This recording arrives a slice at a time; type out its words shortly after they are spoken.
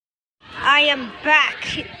I am back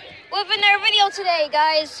with another video today,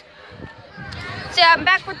 guys. So I'm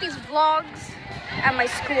back with these vlogs at my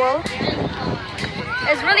school.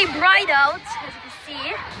 It's really bright out, as you can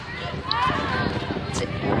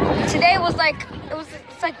see. Today was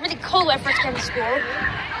it's like really cold when I first came to school.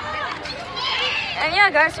 And yeah,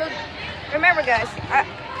 guys, so remember, guys,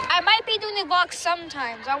 I might be doing the vlogs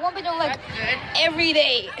sometimes. I won't be doing like every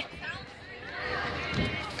day.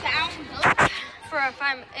 For if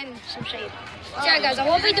I'm in some shade. So yeah, guys, I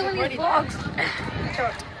won't be doing these vlogs.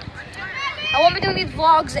 I won't be doing these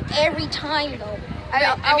vlogs every time though.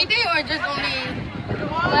 Every day or just only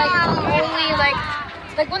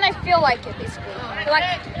like when I feel like it, basically.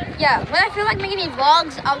 Like yeah, when I feel like making these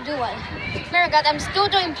vlogs, I'll do it. Remember, guys, I'm still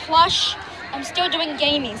doing plush. I'm still doing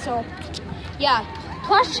gaming. So yeah,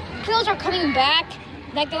 plush clothes are coming back.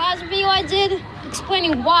 Like the last video I did,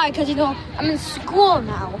 explaining why, because I'm in school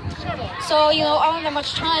now. So I don't have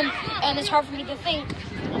much time, and it's hard for me to think.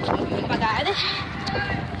 Oh my God,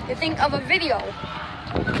 to think of a video.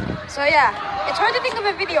 So yeah, it's hard to think of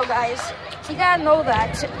a video, guys. So you gotta know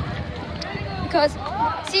that. Because,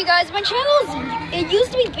 see, guys, my channel it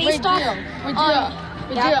used to be based off.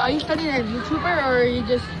 Are you studying as a YouTuber, or are you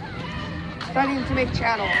just studying to make a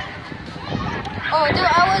channel? Oh, dude,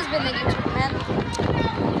 I've always been a YouTuber, man.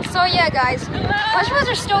 So yeah, guys, plush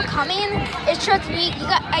videos are still coming. It's just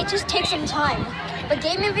I just take some time. But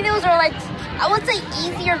gaming videos are like, I would say,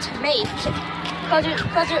 easier to make, because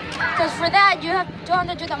for that you don't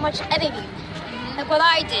have to do that much editing, like what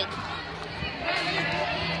I did.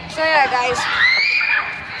 So yeah, guys,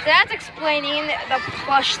 that's explaining the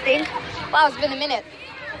plush thing. Wow, it's been a minute.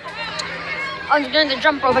 I'm doing the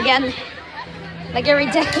jump rope again, like every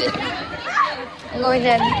day. I'm going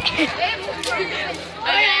in.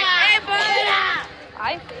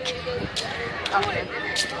 Hi. Okay.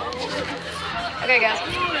 Okay, guys.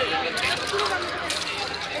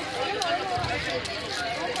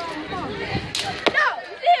 No,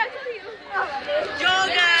 see, I tell you.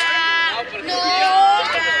 Yoga. No.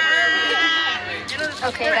 Yoga.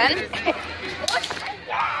 Okay then.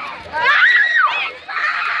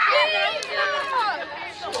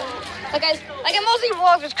 Like guys, like I'm mostly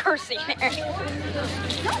vlogs with cursing. Thank you.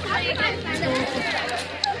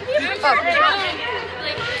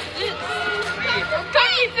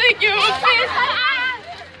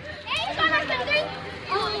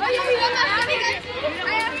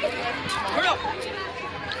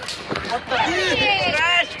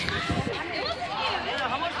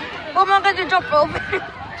 Well, I'm not gonna jump rope.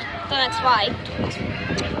 The next slide.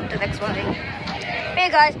 The next slide. Hey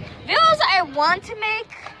guys, videos I want to make,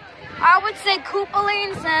 I would say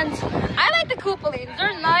Koopalings, and I like the Koopalings.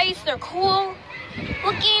 They're nice, they're cool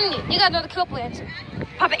looking. You guys know the Koopalings.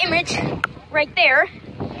 Pop an image right there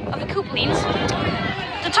of the Koopalings.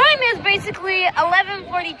 The time is basically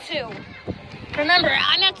 11:42. Remember,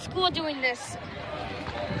 I'm at school doing this.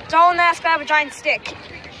 Don't ask if I have a giant stick.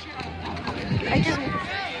 I just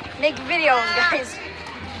make videos, guys.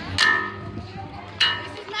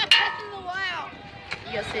 This is not Breath of the Wild.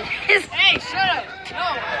 Yes, it is. Hey, shut up. No.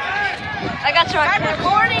 I got you on I'm camera.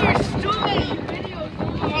 recording your stupid videos.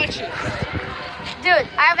 Don't watch it. Dude,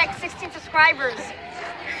 I have like 16 subscribers.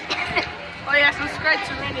 Oh yeah, subscribe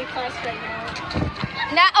to Randy Class right now.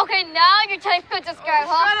 Now you're telling me to subscribe,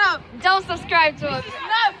 huh? Shut up. Don't subscribe to it.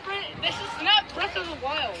 This is not Breath of the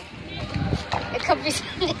Wild. It could be.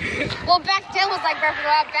 Well, back then was like Breath of the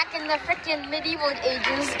Wild. Back in the freaking medieval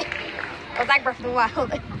ages, it was like Breath of the Wild. Are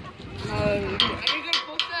you gonna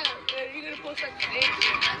post that? Are you gonna post that today?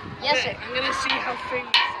 Yes, sir. I'm gonna see how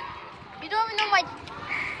famous. You don't even know my.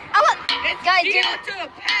 It's Guys, video to the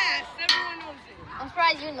past. Everyone knows it. I'm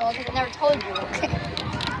surprised you know because I never told you.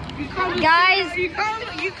 Guys, you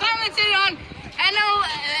commented on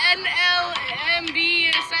NLMB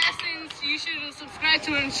Assassins. You should have subscribed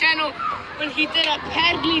to his channel when he did a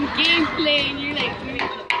paddling gameplay, and you're like,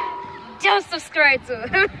 Don't subscribe to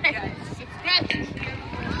him. guys, subscribe to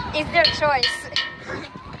him. It's their choice.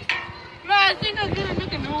 No, I think I'm gonna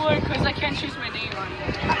make a new one because I can't choose my name on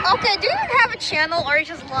it. Okay, do you even have a channel or are you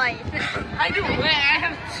just lying? I do. Wait, I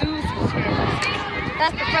have 2 subscribers.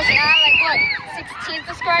 That's the person. I have like what, 16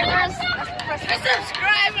 subscribers? That's the person.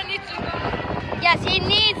 Subscribe. I need to. Yes,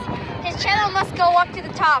 his channel must go up to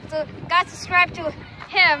the top. So guys, subscribe to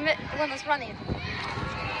him when it's running.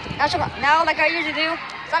 Now, like I usually do,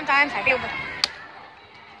 sometimes I feel.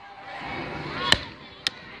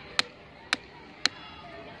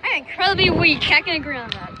 I'm incredibly weak. I can agree on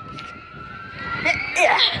that. But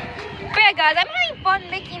yeah, guys, I'm having fun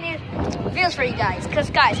making these videos for you guys. Because,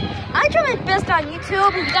 guys, I try my best on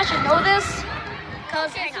YouTube. You guys should know this.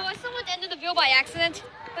 Okay, so I stumbled at the end of the video by accident.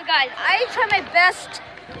 But, guys, I try my best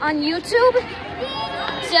on YouTube.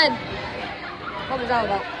 Said, what was that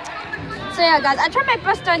about? So yeah, guys, I try my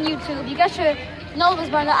best on YouTube. You guys should know this,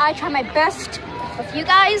 but I try my best with you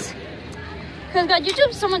guys. Because guys,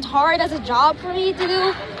 YouTube's so much hard as a job for me to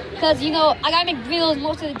do. Because, you know, I gotta make videos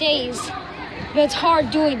most of the days. But it's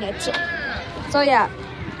hard doing it. So yeah.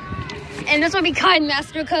 And this will be Kind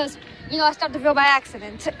Master because, you know, I stopped the video by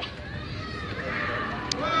accident.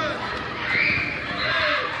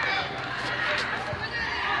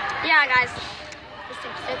 Yeah, guys. This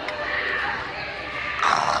thing's sick.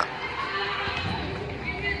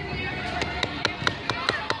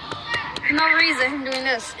 No reason I'm doing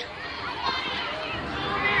this.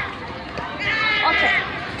 Okay.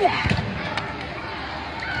 Yeah.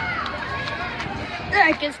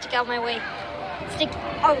 I can stick out my way. Stick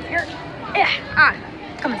over here. Yeah.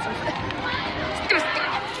 Come on, son.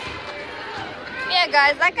 Yeah,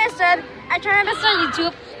 guys. Like I said, I try my best on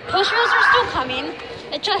YouTube. Push videos are still coming.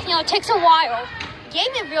 It just, you know, takes a while.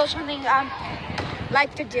 Gaming videos is something I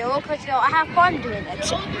like to do because, you know, I have fun doing it.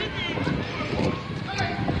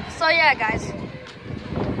 So yeah, guys,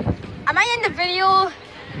 I might end the video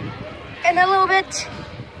in a little bit,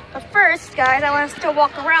 but first, guys, I want to still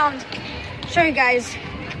walk around, show you guys.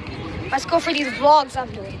 Let's go for these vlogs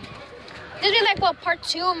I'm doing. This is like what, part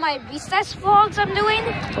 2 of my recess vlogs I'm doing.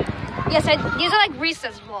 Yes, these are like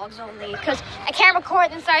recess vlogs only because I can't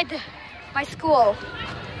record inside my school.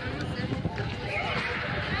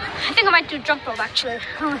 I think I might do jump rope actually.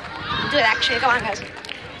 Do it actually. Come on, guys.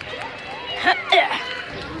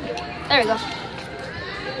 There we go.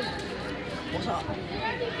 What's up?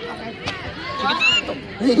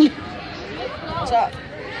 Okay. What's up?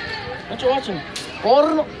 What you watching?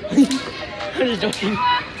 Porno? I'm just joking.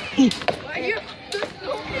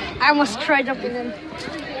 I almost tried jumping in.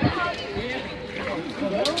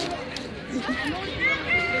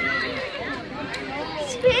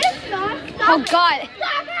 Oh God!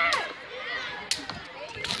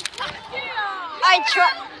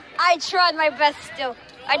 I tried my best still.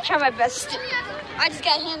 I tried my best. I just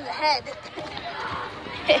got hit in the head.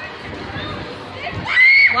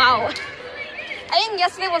 Wow. I think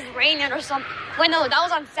yesterday was raining or something. Wait, no, that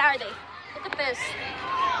was on Saturday. Look at this.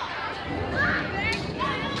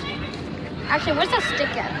 Actually, where's that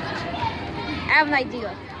stick at? I have an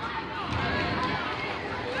idea.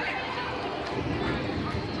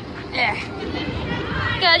 Yeah.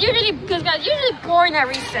 Guys, usually boring at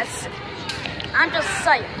recess. I'm just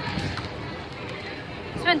psyched.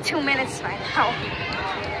 It's been 2 minutes by now.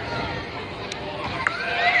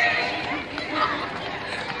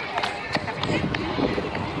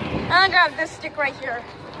 I'm gonna grab this stick right here.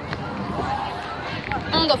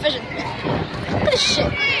 I'm gonna go fishing. Look at this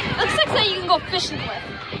shit. Looks like something you can go fishing with.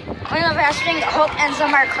 I'm gonna have a string, a hook, and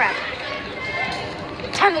some more crab.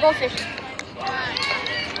 Time to go fishing.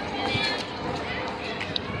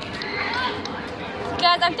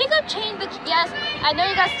 Guys, I think I've changed the, yes, I know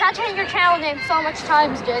you guys start changing your channel name so much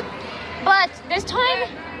times, dude. But this time,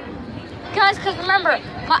 guys, because remember,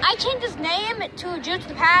 I changed this name to Jude to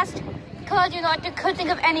the Past because, you know, I couldn't think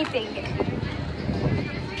of anything.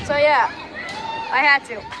 So yeah, I had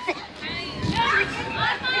to.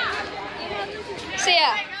 So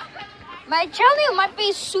yeah, my channel name might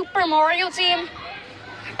be Super Mario Team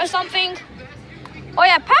or something. Oh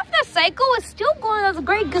yeah, Path of the Cycle is still going as a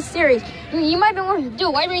great good series. You might be wanting to do.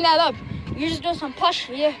 Why bring that up? You're just doing some plush.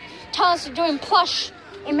 You tell us you're doing plush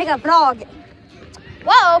and make a vlog.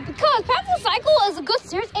 Well, because Path of the Cycle is a good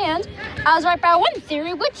series, and I was right by one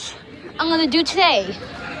theory, which I'm gonna do today.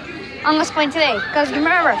 I'm gonna explain today, because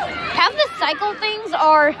remember, Path of the Cycle things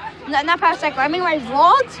are not Path of the Cycle. I mean my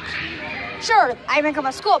vlogs. Sure, I make them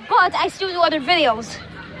at school, but I still do other videos.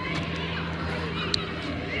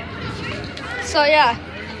 So yeah.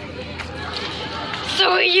 I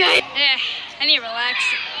need to relax.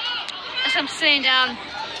 As I'm sitting down,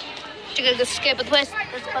 to go skip a place.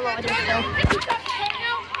 There's a fellow over there still.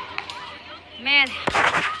 Man.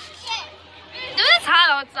 Dude, it's hot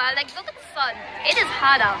outside. Like, look at the sun. It is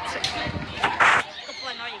hot outside. Good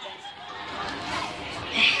point, are you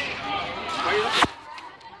guys?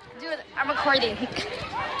 Dude, I'm recording.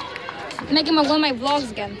 Making one of my vlogs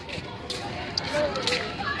again.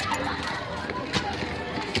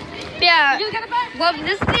 Yeah, well,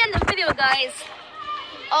 this is the end of the video, guys.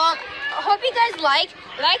 I hope you guys like,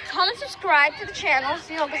 comment, subscribe to the channel,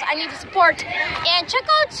 you know, because I need the support. And check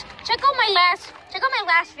out my last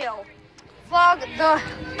video, vlog, the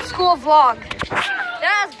school vlog.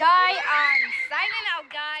 That's Guy. I'm signing out,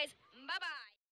 guys.